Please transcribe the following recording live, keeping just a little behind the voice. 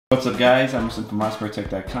What's up guys, I'm Muslim from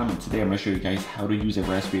MosProtect.com, and today I'm going to show you guys how to use a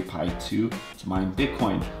Raspberry Pi 2 to mine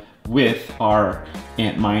Bitcoin with our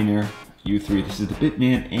Antminer U3. This is the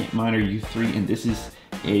Bitmain Antminer U3, and this is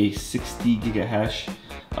a 60 gigahash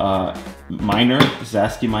miner. This is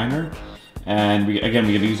ASCII miner, and we're going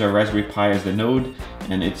to use our Raspberry Pi as the node,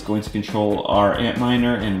 and it's going to control our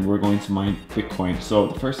Antminer, and we're going to mine Bitcoin. So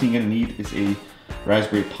the first thing you're going to need is a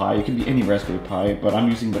Raspberry Pi. It can be any Raspberry Pi, but I'm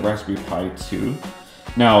using the Raspberry Pi 2.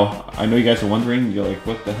 Now, I know you guys are wondering, you're like,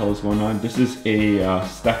 what the hell is going on? This is a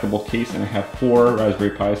stackable case, and I have 4 Raspberry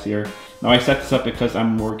Pis here. Now, I set this up because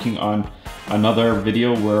I'm working on another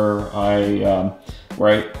video where I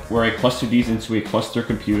cluster these into a cluster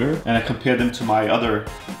computer, and I compare them to my other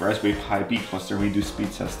Raspberry Pi B cluster. We do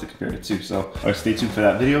speed tests to compare the two, so stay tuned for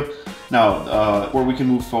that video. Now, before we can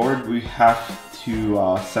move forward, we have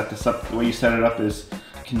to set this up. The way you set it up is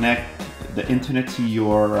connect the internet to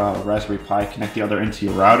your Raspberry Pi, connect the other end to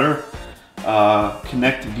your router,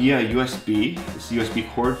 connect via USB, this USB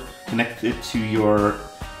cord, connect it to your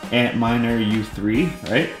Antminer U3,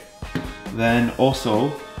 right? Then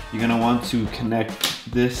also, you're gonna want to connect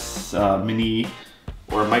this mini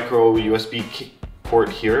or micro USB port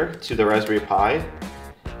here to the Raspberry Pi.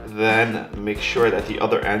 Then make sure that the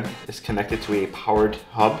other end is connected to a powered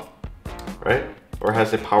hub, right? Or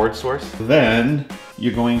has a powered source. Then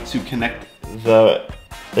you're going to connect the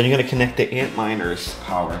Antminer's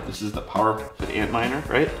power. This is the power for the Antminer,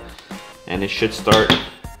 right? And it should start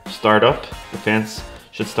up. The fans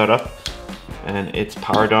should start up, and it's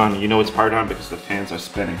powered on. You know it's powered on because the fans are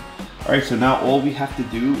spinning. All right, so now all we have to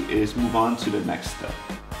do is move on to the next step.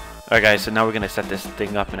 Alright guys, so now we're going to set this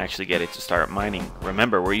thing up and actually get it to start mining.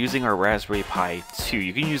 Remember, we're using our Raspberry Pi 2.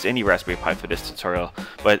 You can use any Raspberry Pi for this tutorial,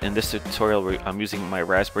 but in this tutorial I'm using my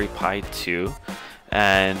Raspberry Pi 2,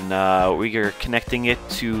 and we are connecting it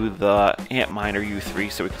to the Antminer U3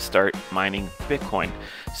 so we can start mining Bitcoin.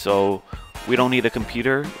 So we don't need a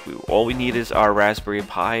computer, all we need is our Raspberry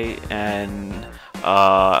Pi and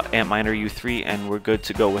Antminer U3, and we're good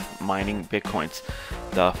to go with mining Bitcoins.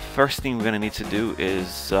 The first thing we're going to need to do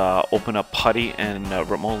is open up PuTTY and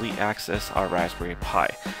remotely access our Raspberry Pi.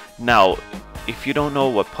 Now, if you don't know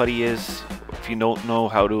what PuTTY is, if you don't know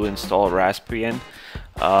how to install Raspbian,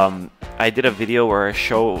 I did a video where I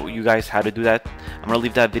show you guys how to do that. I'm going to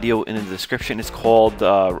leave that video in the description. It's called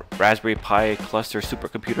Raspberry Pi Cluster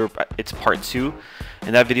Supercomputer. It's part 2.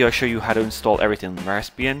 In that video I show you how to install everything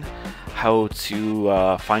Raspbian, how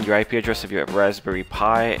to find your IP address of your Raspberry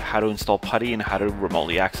Pi, how to install PuTTY, and how to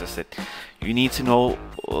remotely access it. You need to know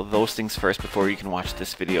those things first before you can watch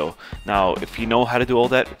this video. Now, if you know how to do all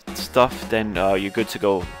that stuff, then you're good to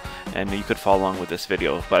go, and you could follow along with this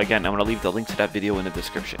video. But again, I'm going to leave the link to that video in the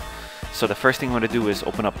description. So the first thing I'm going to do is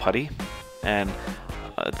open up PuTTY, and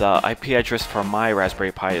the IP address for my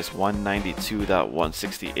Raspberry Pi is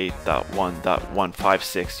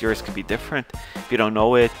 192.168.1.156. Yours could be different. If you don't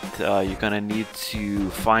know it, you're going to need to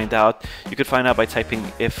find out. You could find out by typing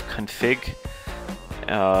ifconfig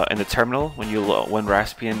in the terminal when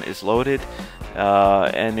Raspbian is loaded,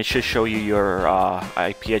 and it should show you your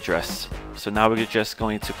IP address. So now we're just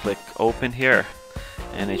going to click open here,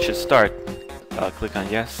 and it should start. Click on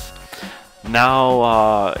yes.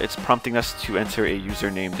 Now it's prompting us to enter a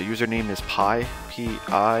username. The username is Pi,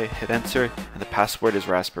 P-I, hit enter, and the password is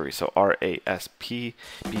Raspberry, so R-A-S-P-B-E-R-R-Y,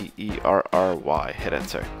 hit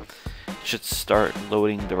enter. It should start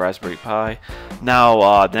loading the Raspberry Pi.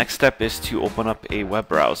 Now the next step is to open up a web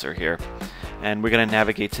browser here, and we're going to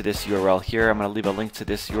navigate to this URL here. I'm going to leave a link to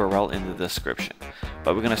this URL in the description.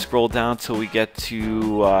 But we're going to scroll down till we get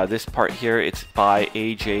to this part here. It's by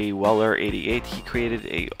AJ Weller 88. He created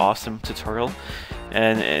a awesome tutorial,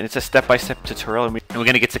 and it's a step-by-step tutorial, and we're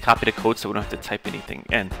going to get to copy the code so we don't have to type anything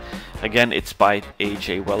in. Again, it's by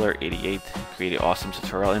AJ Weller 88. Created an awesome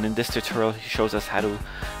tutorial, and in this tutorial he shows us how to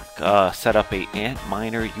set up a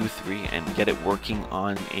Antminer U3 and get it working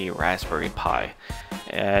on a Raspberry Pi.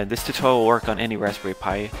 And this tutorial will work on any Raspberry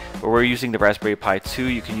Pi, but we're using the Raspberry Pi 2.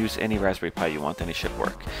 You can use any Raspberry Pi you want and it should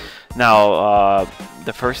work. Now,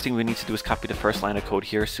 the first thing we need to do is copy the first line of code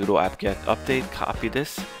here, sudo apt-get update, copy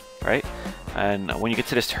this, right? And when you get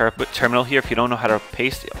to this terminal here, if you don't know how to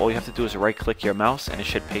paste, all you have to do is right click your mouse and it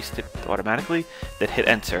should paste it automatically, then hit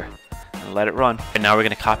enter and let it run. And now we're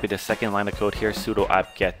going to copy the second line of code here, sudo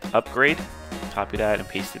apt-get upgrade, copy that and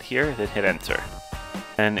paste it here, then hit enter.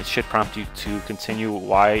 And it should prompt you to continue,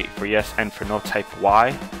 Y for yes, and for no type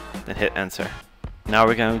Y, then hit enter. Now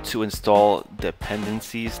we're going to install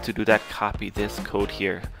dependencies. To do that, copy this code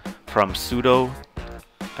here from sudo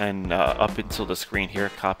and up until the screen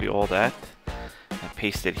here, copy all that and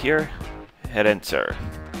paste it here, hit enter.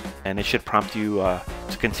 and it should prompt you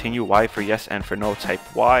to continue. Y for yes, and for no type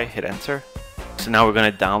Y, hit enter. So now we're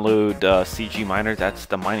going to download CG Miner. That's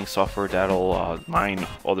the mining software that'll mine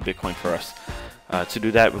all the Bitcoin for us. To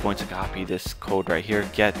do that, we're going to copy this code right here,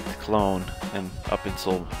 get clone, and up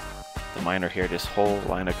until the miner here, this whole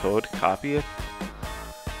line of code, copy it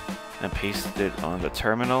and paste it on the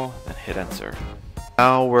terminal and hit enter.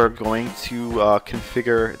 Now we're going to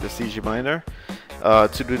configure the CG Miner.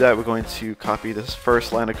 To do that, we're going to copy this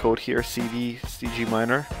first line of code here, cd CG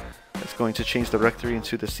Miner. It's going to change the directory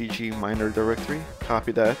into the CG Miner directory.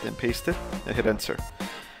 Copy that and paste it and hit enter.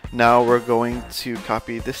 Now we're going to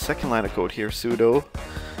copy this second line of code here, sudo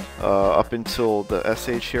up until the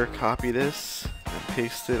sh here. Copy this and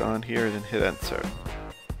paste it on here, then hit enter.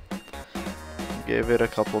 Give it a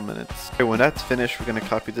couple minutes. Okay, when that's finished, we're going to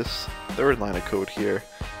copy this third line of code here.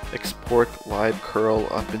 Export live curl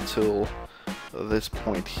up until this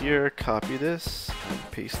point here. Copy this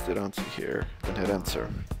and paste it onto here, then hit enter.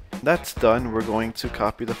 That's done. We're going to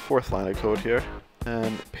copy the fourth line of code here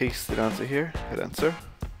and paste it onto here, hit enter.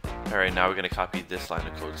 Alright, now we're going to copy this line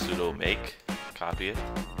of code, sudo make, copy it,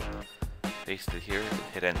 paste it here, and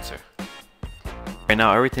hit enter. Right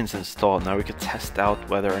now everything's installed. Now we can test out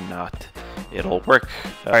whether or not it'll work.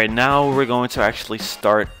 Alright, now we're going to actually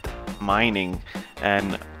start mining,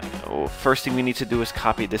 and first thing we need to do is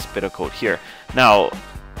copy this bit of code here. Now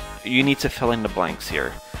you need to fill in the blanks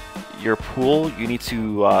here. Your pool, you need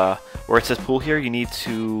to where it says pool here, you need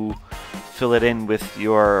to fill it in with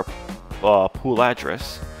your pool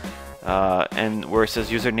address, and where it says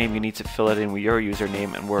username, you need to fill it in with your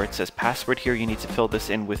username, and where it says password here, you need to fill this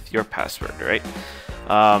in with your password, right?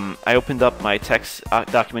 I opened up my text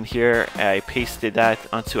document here. I pasted that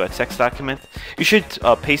onto a text document. You should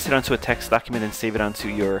paste it onto a text document and save it onto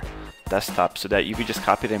your desktop so that you can just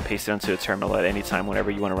copy it and paste it onto a terminal at any time whenever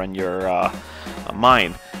you want to run your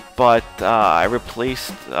mine. But I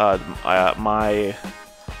replaced my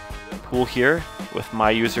pool here with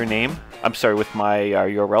my username. I'm sorry, with my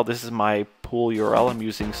URL. This is my pool URL. I'm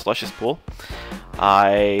using Slush's pool.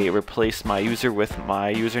 I replaced my user with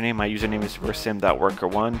my username. My username is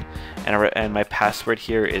versim.worker1, and my password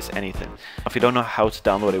here is anything. If you don't know how to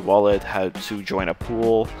download a wallet, how to join a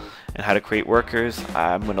pool, and how to create workers,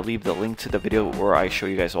 I'm going to leave the link to the video where I show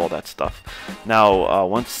you guys all that stuff. Now,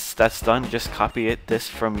 once that's done, just copy this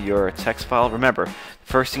from your text file. Remember, the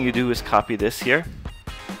first thing you do is copy this here,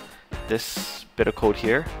 this bit of code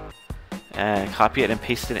here, and copy it and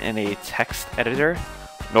paste it in a text editor,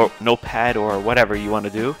 notepad or whatever you want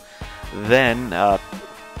to do. Then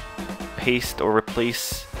paste or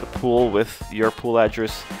replace the pool with your pool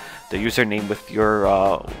address, the username with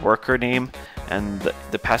your worker name, and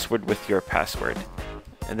the password with your password,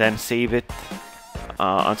 and then save it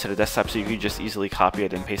onto the desktop so you can just easily copy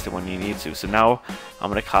it and paste it when you need to. So now I'm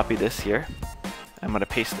going to copy this here. I'm going to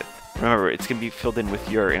paste it. Remember, it's going to be filled in with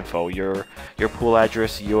your info, your pool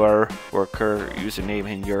address, your worker username,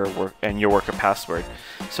 and your worker password.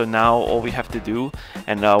 So now all we have to do,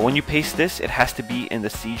 and when you paste this, it has to be in the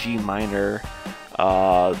CG Miner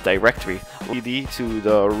directory. CD to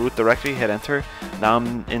the root directory, hit enter. Now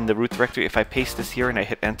I'm in the root directory. If I paste this here and I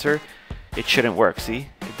hit enter, it shouldn't work. See,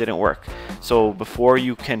 it didn't work. So before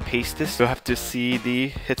you can paste this, you have to cd,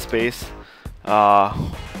 hit space,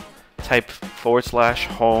 type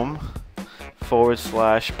 /home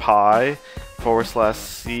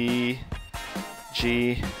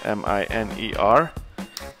 /pi/cgminer.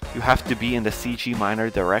 You have to be in the CG Miner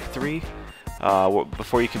directory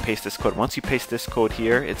before you can paste this code. Once you paste this code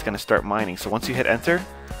here, it's going to start mining. So once you hit enter,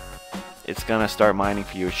 it's going to start mining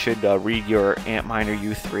for you. It should read your Antminer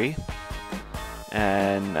U3.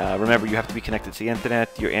 And remember, you have to be connected to the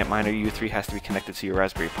internet. Your Antminer U3 has to be connected to your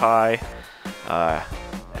Raspberry Pi.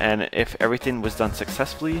 And if everything was done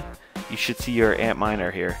successfully, you should see your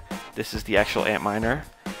Antminer here. This is the actual Antminer,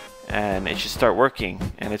 and it should start working,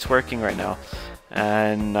 and it's working right now.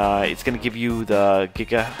 And it's going to give you the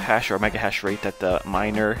gigahash or megahash rate that the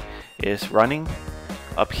miner is running.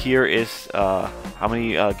 Up here is how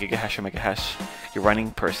many gigahash or megahash you're running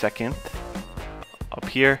per second. Up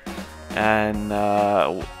here. And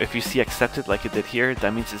if you see accepted like it did here,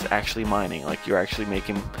 that means it's actually mining, like you're actually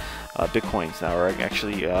making bitcoins now, or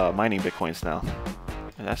actually mining bitcoins now.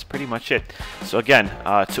 And that's pretty much it. So again,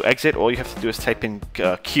 to exit, all you have to do is type in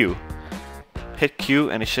Q. Hit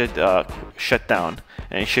Q and it should shut down,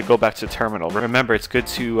 and it should go back to the terminal. Remember, it's good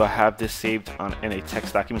to have this saved in a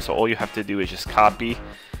text document, so all you have to do is just copy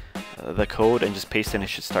the code and just paste it, and it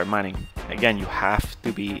should start mining. Again, you have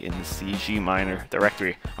to be in the CG Miner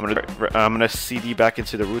directory. I'm gonna cd back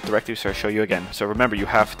into the root directory so I'll show you again. So remember, you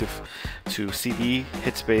have to cd,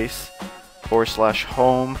 hit space,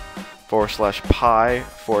 /home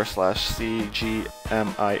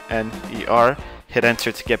 /pi/cgminer. Hit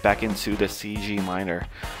enter to get back into the cgminer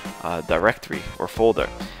directory or folder.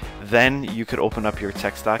 Then you could open up your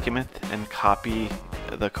text document and copy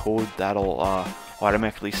the code that'll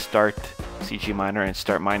automatically start cgminer and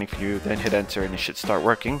start mining for you. Then hit enter and it should start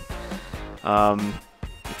working.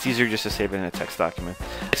 It's easier just to save it in a text document.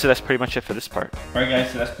 So that's pretty much it for this part. Alright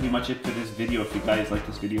guys, so that's pretty much it for this video. If you guys like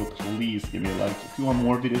this video, please give me a like. If you want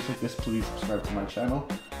more videos like this, please subscribe to my channel.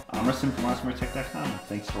 I'm Rustin from AwesomeTech.com.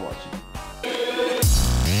 Thanks for watching.